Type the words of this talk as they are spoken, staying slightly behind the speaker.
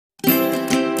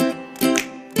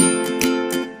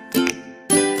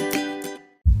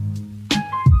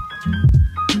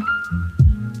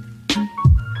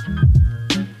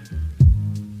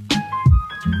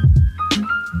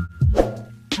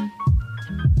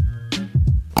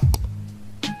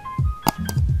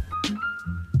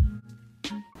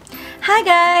Hi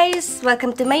guys!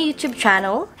 Welcome to my YouTube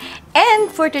channel.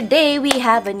 And for today, we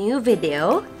have a new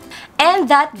video. And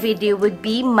that video would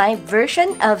be my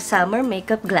version of summer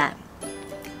makeup glam.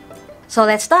 So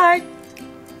let's start!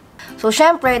 So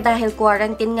syempre, dahil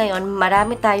quarantine ngayon,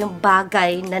 marami tayong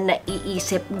bagay na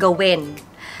naiisip gawin.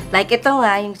 Like ito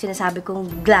nga, yung sinasabi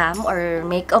kong glam or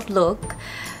makeup look.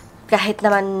 Kahit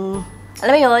naman,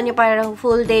 alam mo yun, yung parang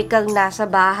full day kang nasa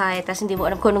bahay, tapos hindi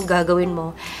mo alam kung anong gagawin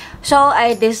mo. So,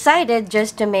 I decided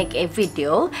just to make a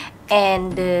video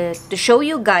and to show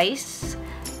you guys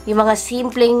yung mga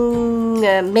simpleng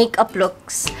makeup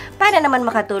looks para naman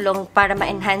makatulong para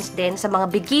ma-enhance din sa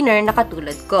mga beginner na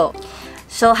katulad ko.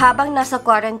 So, habang nasa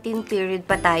quarantine period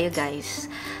pa tayo guys,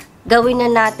 gawin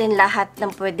na natin lahat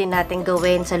ng pwede natin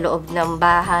gawin sa loob ng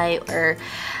bahay or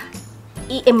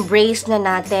i-embrace na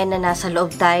natin na nasa loob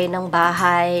tayo ng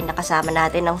bahay, nakasama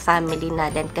natin ng family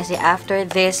natin. Kasi after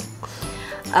this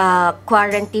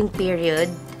quarantine period,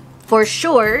 for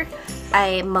sure,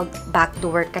 ay mag-back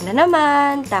to work ka na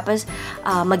naman, tapos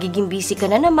magiging busy ka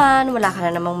na naman, wala ka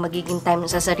na namang magiging time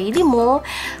sa sarili mo,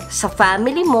 sa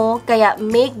family mo, kaya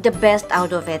make the best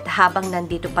out of it habang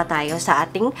nandito pa tayo sa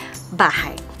ating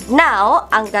bahay. Now,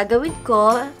 ang gagawin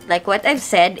ko, like what I've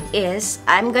said, is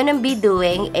I'm gonna be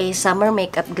doing a summer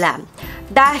makeup glam.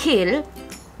 Dahil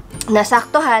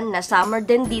nasaktuhan na summer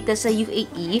din dito sa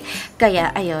UAE,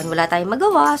 kaya ayun, wala tayong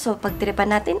magawa, so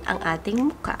pagtripan natin ang ating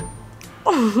mukha.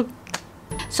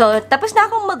 So, tapos na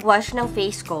akong mag-wash ng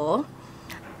face ko,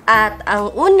 at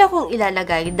ang una kong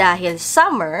ilalagay dahil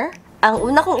summer, ang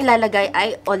una kong ilalagay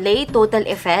ay Olay Total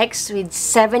Effects with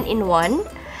 7-in-1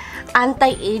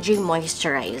 Anti-Aging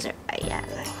Moisturizer. Ayan.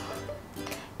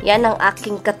 Yan ang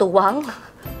aking katuwang.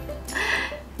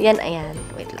 Yan, ayan.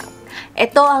 Wait lang.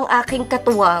 Ito ang aking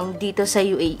katuwang dito sa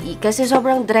UAE. Kasi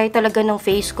sobrang dry talaga ng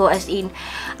face ko. As in,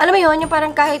 alam mo yun, yung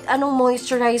parang kahit anong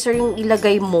moisturizer yung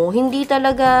ilagay mo, hindi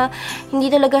talaga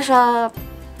siya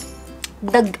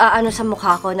nag-aano sa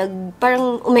mukha ko.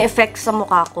 Parang umi-effect sa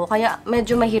mukha ko. Kaya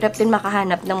medyo mahirap din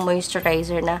makahanap ng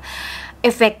moisturizer na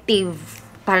effective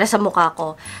para sa mukha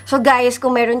ko. So guys,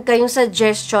 kung meron kayong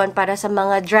suggestion para sa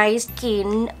mga dry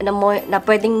skin na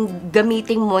pwedeng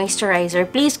gamiting moisturizer,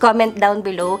 please comment down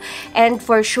below. And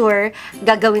for sure,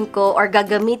 gagawin ko or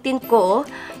gagamitin ko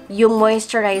yung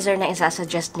moisturizer na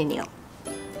isasuggest ninyo.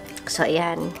 So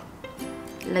ayan.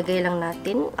 Lagay lang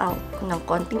natin ng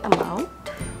konting amount.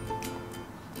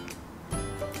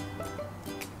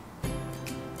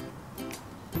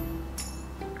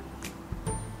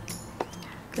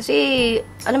 Kasi,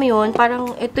 alam mo yun,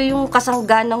 parang ito yung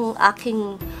kasangga ng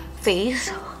aking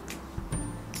face.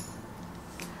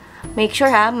 Make sure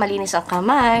ha, malinis ang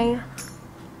kamay.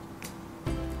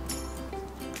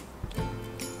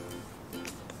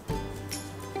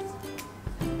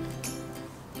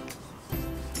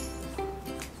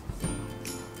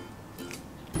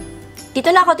 Dito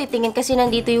na ako titingin kasi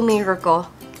nandito yung mirror ko.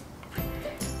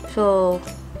 So,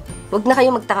 wag na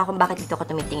kayong magtaka kung bakit dito ako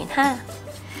tumitingin, ha?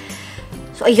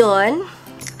 So, ayun,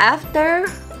 after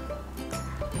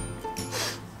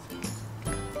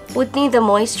putting the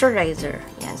moisturizer,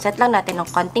 yan, set lang natin ng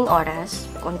konting oras,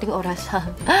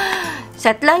 ha?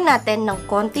 Set lang natin ng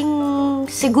konting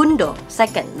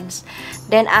seconds.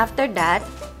 Then, after that,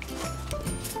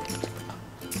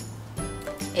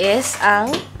 is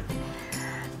ang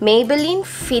Maybelline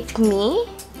Fit Me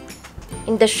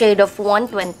in the shade of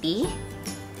 120.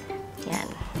 Yan.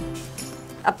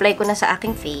 Apply ko na sa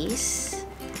aking face.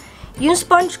 Yung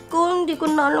sponge ko, hindi ko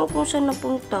na alam kung saan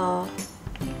napunta.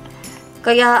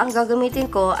 Kaya, ang gagamitin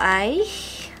ko ay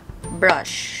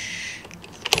brush.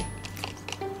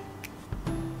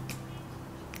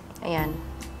 Ayan.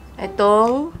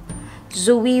 Itong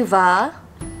Zoeva.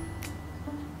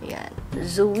 Ayan.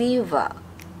 Zoeva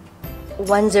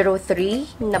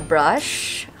 103 na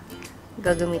brush.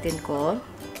 Gagamitin ko.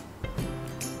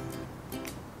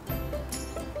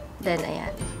 Then,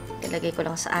 ayan. Ilagay ko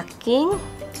lang sa aking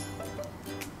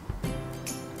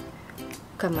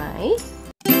kamay.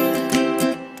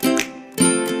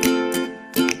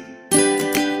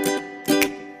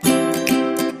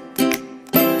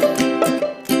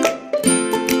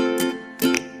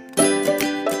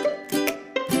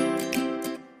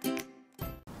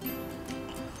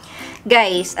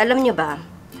 Guys, alam nyo ba,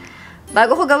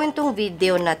 bago ko gawin tong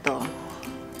video na to,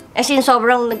 as in,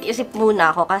 sobrang nag-isip muna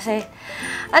ako kasi,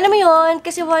 alam mo yun,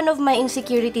 kasi one of my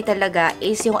insecurity talaga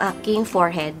is yung aking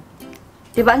forehead.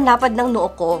 Diba, ang lapad ng noo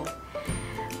ko.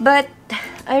 But,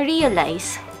 I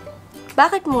realize,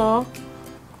 bakit mo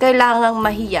kailangang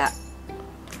mahiya?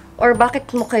 Or bakit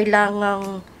mo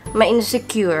kailangang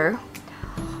ma-insecure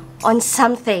on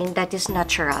something that is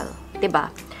natural?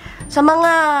 Diba? Sa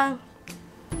mga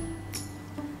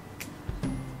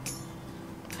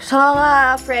Sa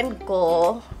mga friend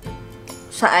ko,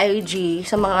 sa IG,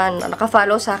 sa mga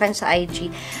nakafollow sa akin sa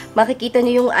IG, makikita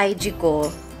niyo yung IG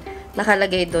ko,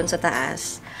 nakalagay doon sa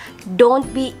taas. Don't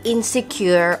be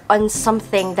insecure on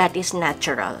something that is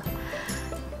natural.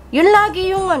 Yun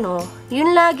lagi yung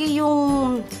yun lagi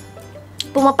yung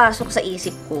pumapasok sa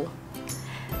isip ko.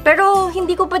 Pero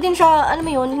hindi ko pa din siya,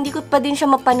 hindi ko pa din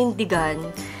siya mapanindigan.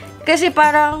 Kasi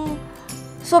parang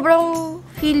sobrang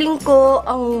feeling ko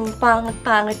ang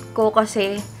pangit-pangit ko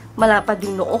kasi malapad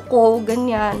yung noo ko,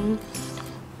 ganyan.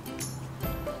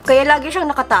 Kaya lagi siyang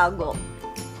nakatago.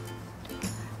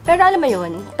 Pero alam mo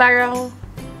yun, parang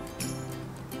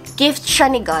gift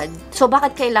siya ni God. So,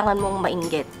 bakit kailangan mong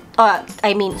mainggit?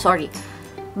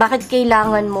 Bakit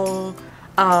kailangan mong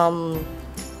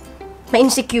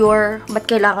ma-insecure? Ba't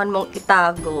kailangan mong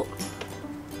itago?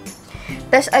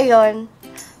 Tapos, ayun,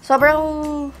 sobrang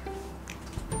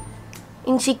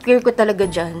insecure ko talaga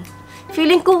dyan.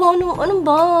 Feeling ko, ano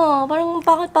ba? Parang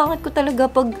pangit-pangit ko talaga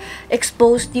pag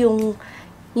exposed yung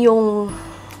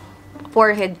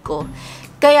forehead ko.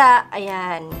 Kaya,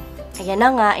 ayan na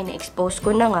nga, ina-expose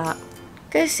ko na nga.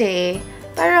 Kasi,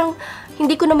 parang,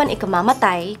 hindi ko naman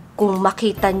ikamamatay kung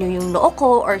makita nyo yung noo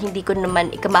ko, or hindi ko naman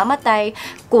ikamamatay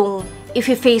kung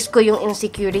i-face ko yung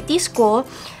insecurities ko.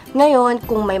 Ngayon,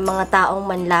 kung may mga taong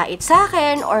manlait sa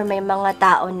akin, or may mga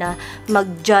tao na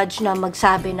mag-judge na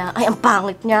magsabi na, ay, ang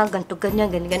pangit niya, ganito,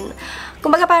 ganyan, ganyan.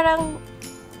 Kumbaga parang,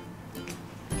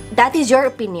 that is your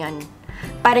opinion.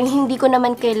 Parang hindi ko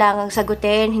naman kailangang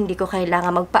sagutin, hindi ko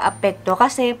kailangan magpa-apekto,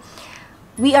 kasi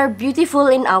we are beautiful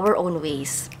in our own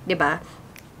ways. 'Di ba?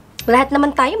 Lahat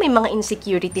naman tayo may mga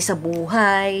insecurity sa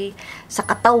buhay, sa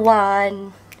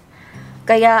katawan.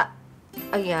 Kaya,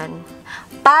 ayan,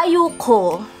 payo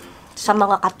ko sa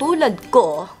mga katulad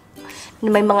ko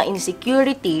na may mga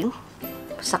insecurity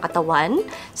sa katawan,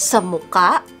 sa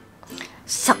muka,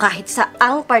 sa kahit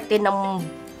saang parte ng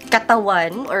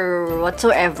katawan or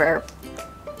whatsoever,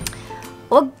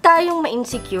 huwag tayong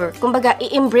ma-insecure. Kumbaga,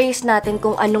 i-embrace natin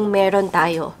kung anong meron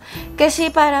tayo.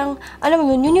 Kasi parang, alam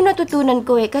mo yun yung natutunan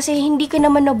ko kasi hindi ka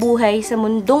naman nabuhay sa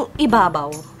mundong ibabaw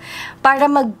para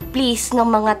mag-please ng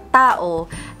mga tao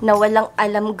na walang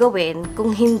alam gawin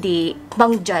kung hindi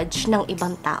mang-judge ng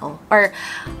ibang tao or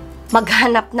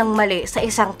maghanap ng mali sa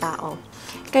isang tao.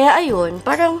 Kaya ayun,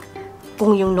 parang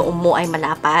kung yung noo mo ay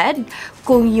malapad,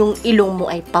 kung yung ilong mo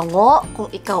ay pango, kung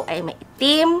ikaw ay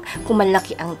maitim, kung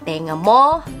malaki ang tenga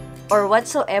mo, or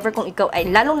whatsoever, kung ikaw ay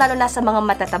lalong-lalo na sa mga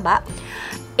matataba,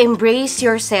 embrace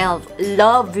yourself,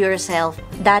 love yourself.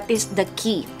 That is the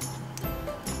key.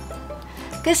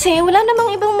 Kasi wala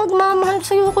namang ibang magmamahal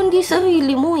sa'yo kundi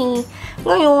sarili mo eh.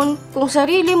 Ngayon, kung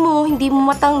sarili mo hindi mo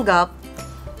matanggap,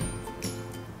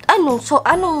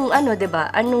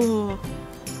 diba? Anong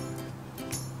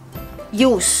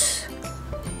use?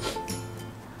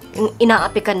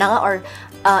 Inaapi ka na nga or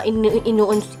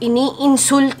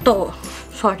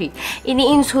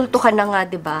iniinsulto ka na nga,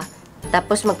 diba?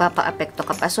 Tapos magpapa-apekto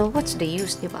ka pa. So, what's the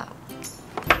use, diba?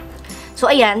 So,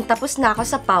 ayan. Tapos na ako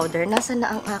sa powder. Nasaan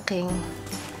na ang aking...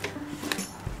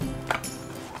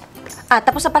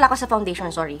 tapos na pala ako sa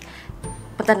foundation, sorry.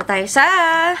 Punta na tayo sa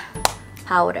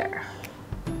powder.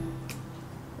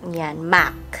 Yan,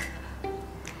 MAC.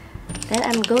 Then,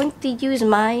 I'm going to use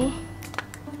my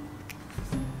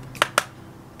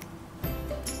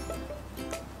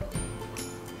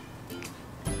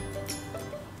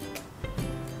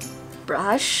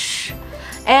brush.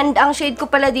 And, ang shade ko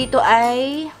pala dito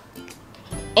ay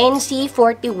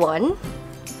NC41.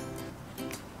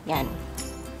 Yan.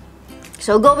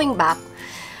 So, going back,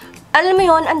 alam mo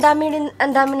yun, ang dami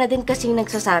na din kasi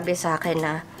nagsasabi sa akin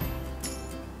na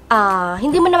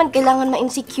hindi mo naman kailangan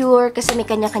ma-insecure kasi may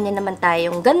kanya-kanya naman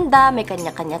tayong ganda, may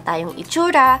kanya-kanya tayong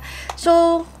itsura.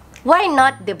 So, why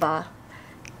not, diba?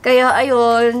 Kaya,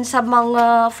 ayun, sa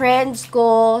mga friends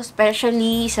ko,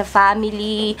 especially sa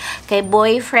family, kay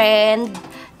boyfriend,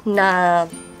 na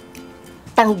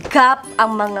tanggap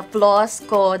ang mga flaws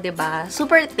ko, diba?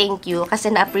 Super thank you kasi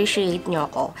na-appreciate nyo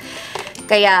ako.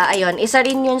 Kaya, ayun, isa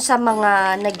rin yun sa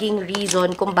mga naging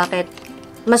reason kung bakit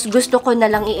mas gusto ko na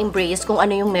lang i-embrace kung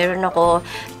ano yung meron ako.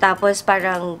 Tapos,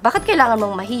 parang, bakit kailangan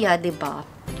mong mahiya, diba?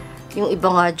 Yung iba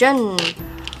nga dyan,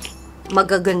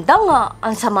 magaganda nga,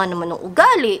 ang sama naman ng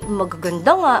ugali,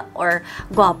 magaganda nga, or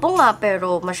gwapo nga,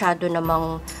 pero masyado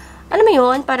namang, alam mo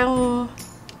yun, parang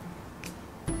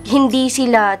hindi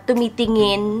sila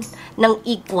tumitingin ng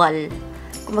equal.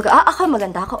 Kumbaga, ako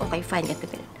maganda ako, okay, fine,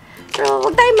 ganito. Pero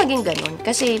huwag tayong maging ganun.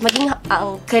 Kasi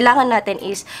ang kailangan natin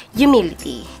is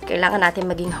humility. Kailangan natin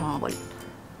maging humble.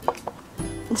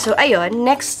 So, ayun.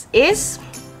 Next is,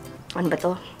 ano ba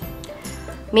to?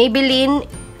 Maybelline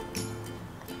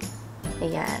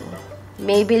Ayan.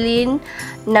 Maybelline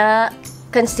na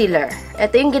concealer.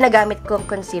 Ito yung ginagamit kong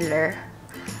concealer.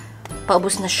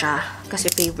 Paubos na siya kasi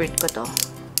favorite ko to.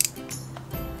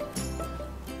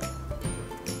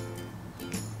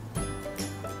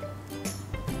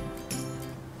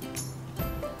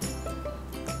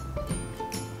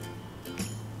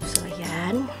 So,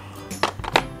 ayan.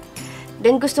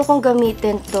 Then, gusto kong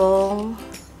gamitin itong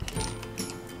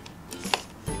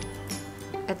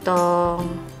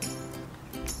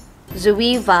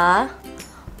Zoeva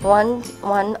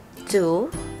 112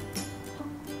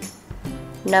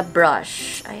 na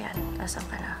brush. Ayan. Asan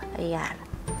ka na? Ayan.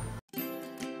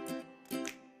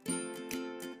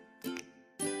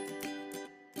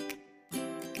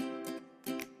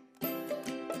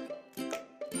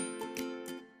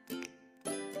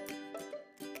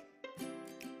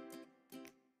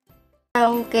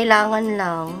 Ang kailangan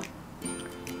lang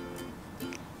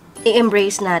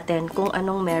i-embrace natin kung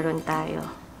anong meron tayo.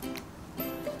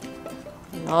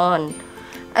 Ganon.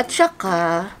 At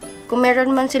saka, kung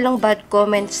meron man silang bad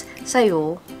comments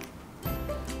sa'yo,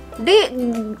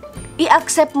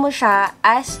 i-accept mo siya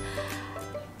as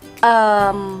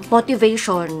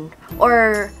motivation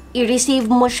or i-receive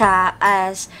mo siya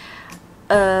as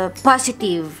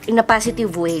positive, in a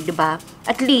positive way, diba?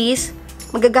 At least,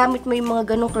 magagamit mo yung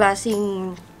mga ganong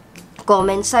klaseng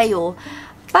comments sa'yo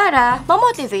para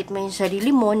ma-motivate mo yung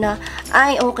sarili mo na,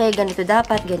 ay, okay, ganito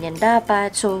dapat, ganyan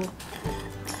dapat. So,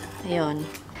 ayun.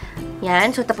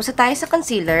 Yan. So, tapos na tayo sa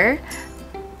concealer.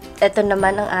 Ito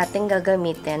naman ang ating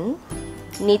gagamitin.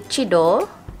 Nichido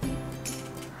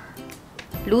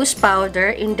loose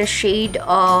powder in the shade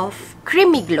of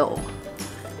Creamy Glow.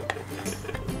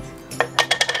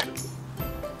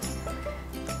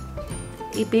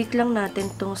 I-bake lang natin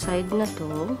tong side na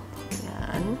to.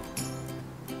 Yan.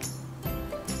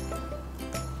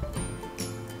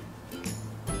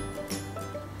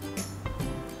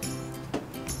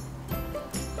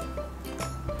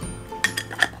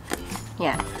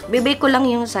 Yan. Bibake ko lang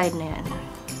yung side na yan.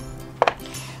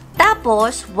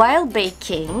 Tapos, while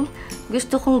baking,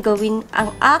 gusto kong gawin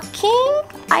ang aking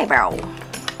eyebrow.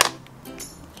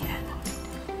 Yan.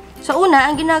 So, una,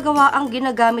 ang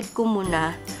ginagamit ko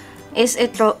muna is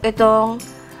itong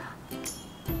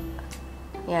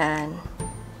yan.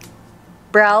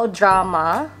 Brow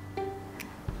Drama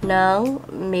ng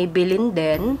Maybelline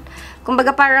din.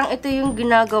 Kumbaga, parang ito yung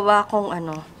ginagawa kong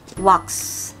wax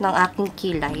ng aking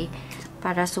kilay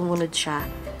para sumunod siya.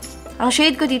 Ang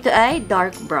shade ko dito ay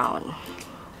dark brown.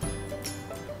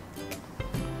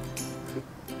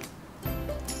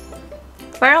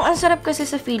 Parang ang sarap kasi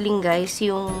sa feeling, guys,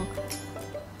 yung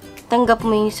tanggap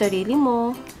mo yung sarili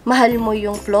mo, mahal mo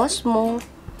yung flaws mo.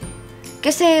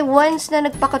 Kasi once na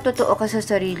nagpakatotoo ka sa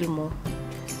sarili mo,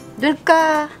 dun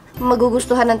ka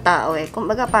magugustuhan ng tao eh.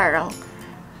 Kumbaga parang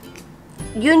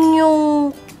yun yung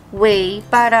way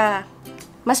para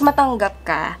mas matanggap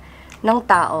ka ng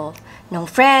tao, ng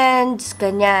friends,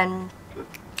 ganyan.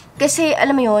 Kasi,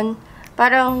 alam mo yun,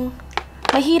 parang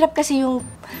mahirap kasi yung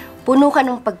puno ka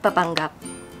ng pagpapanggap.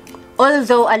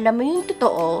 Although, alam mo yung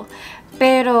totoo,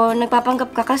 pero nagpapanggap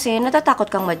ka kasi natatakot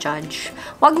kang ma-judge.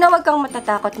 Wag kang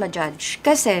matatakot ma-judge.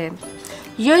 Kasi,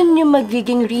 yun yung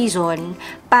magiging reason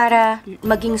para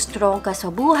maging strong ka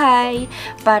sa buhay,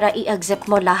 para i-accept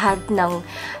mo lahat ng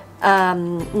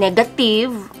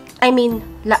negative. I mean,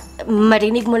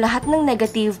 marinig mo lahat ng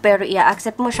negative pero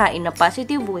i-accept mo siya in a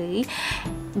positive way,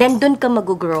 then dun ka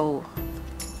mag-grow.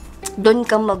 Dun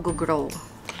ka mag-grow.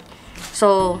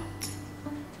 So,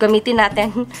 gamitin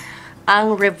natin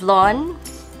ang Revlon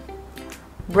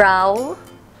Brow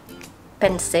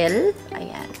Pencil.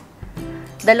 Ayan.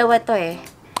 Dalawa to eh.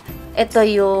 Ito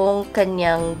yung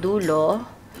kanyang dulo.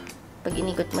 Pag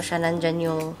inikot mo siya, nandyan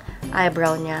yung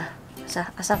eyebrow niya.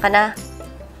 Asan ka na?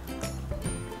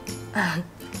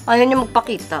 Ayaw niya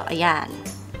magpakita. Ayan.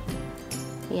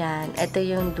 Ayan. Ito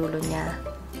yung dulo niya.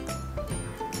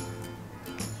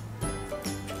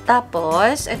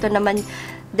 Tapos, ito naman,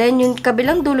 then yung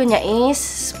kabilang dulo niya is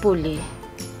spoolie.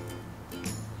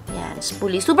 Ayan,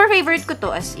 spoolie. Super favorite ko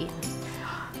to as in.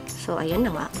 So, ayun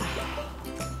na nga.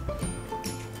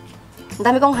 Ang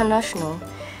dami kong hanash, no?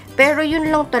 Pero yun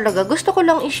lang talaga. Gusto ko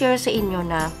lang i-share sa inyo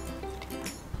na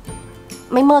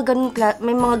may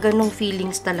mga ganung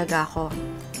feelings talaga ako.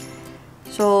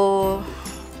 So,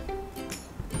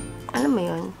 alam mo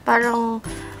yun, parang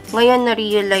ngayon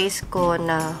na-realize ko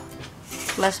na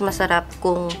mas masarap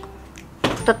kung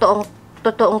totoo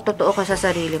ka sa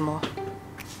sarili mo.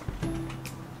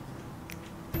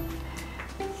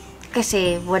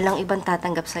 Kasi walang ibang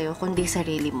tatanggap sa'yo kundi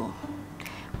sarili mo.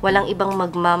 Walang ibang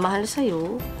magmamahal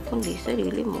sa'yo kundi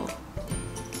sarili mo.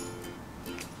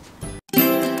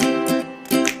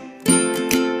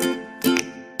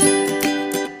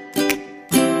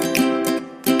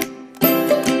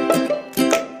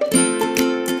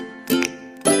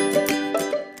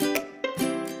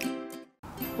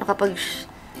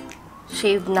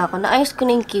 nakapag-shave na ako. Naayos ko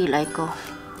na yung kilay ko.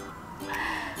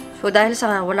 So, dahil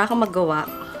sa wala kang magawa,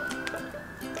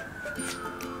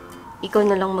 ikaw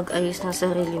na lang mag-ayos ng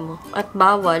sarili mo. At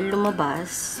bawal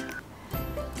lumabas.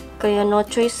 Kaya no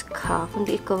choice ka,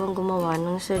 kundi ikaw ang gumawa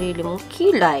ng sarili mong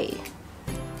kilay.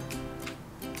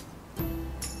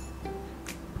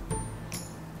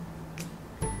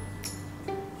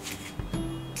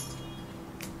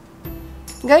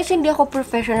 Guys, hindi ako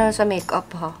professional sa makeup,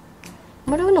 ha.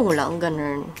 Marunong lang,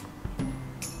 ganun.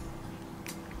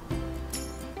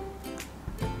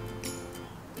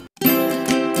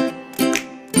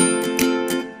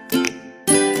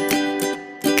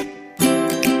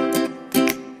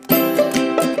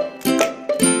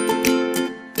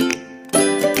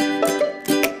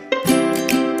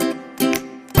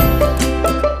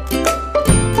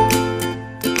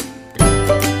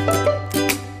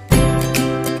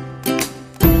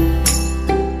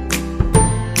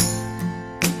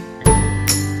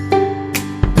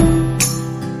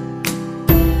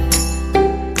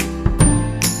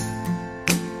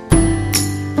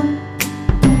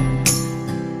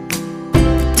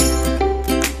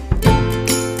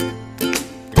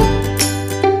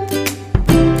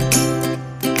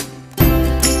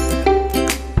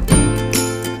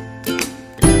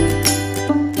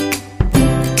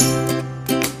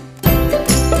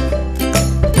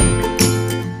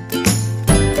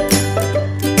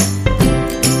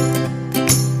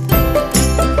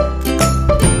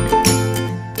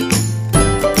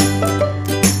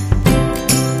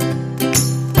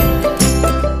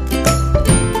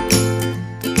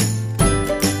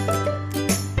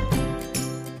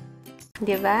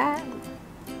 Diba?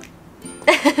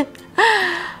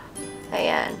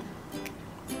 Ayan.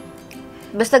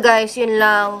 Basta guys, yun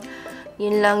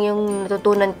lang yung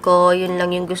natutunan ko, yun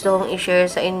lang yung gusto kong i-share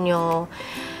sa inyo.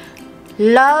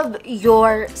 Love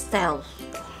yourself.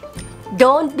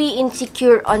 Don't be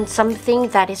insecure on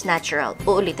something that is natural.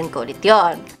 Uulitin ko ulit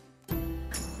yun.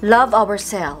 Love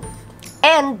ourselves.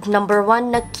 And number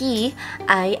 1 na key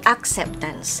ay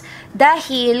acceptance.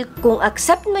 Dahil kung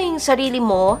accept mo yung sarili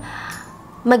mo,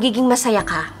 magiging masaya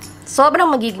ka. Sobrang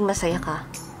magiging masaya ka.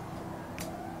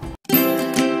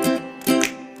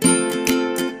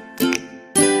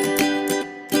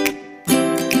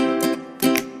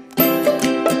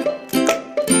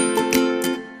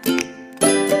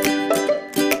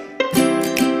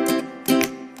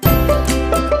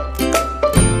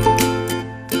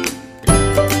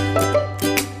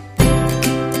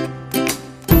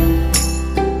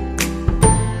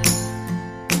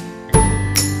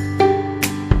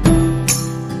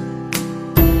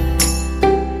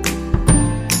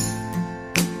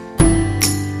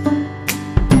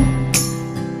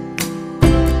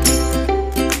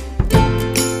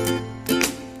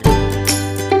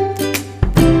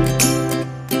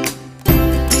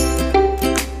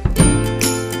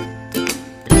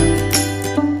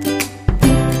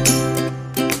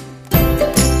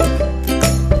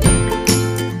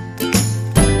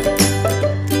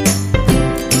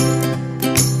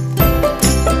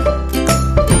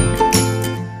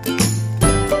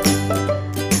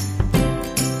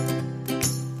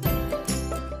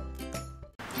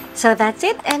 So that's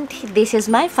it, and this is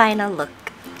my final look.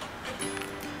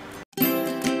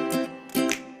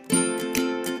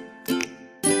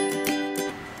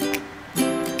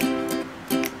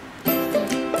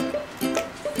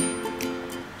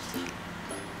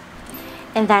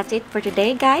 And that's it for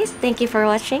today, guys. Thank you for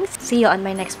watching. See you on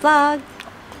my next vlog.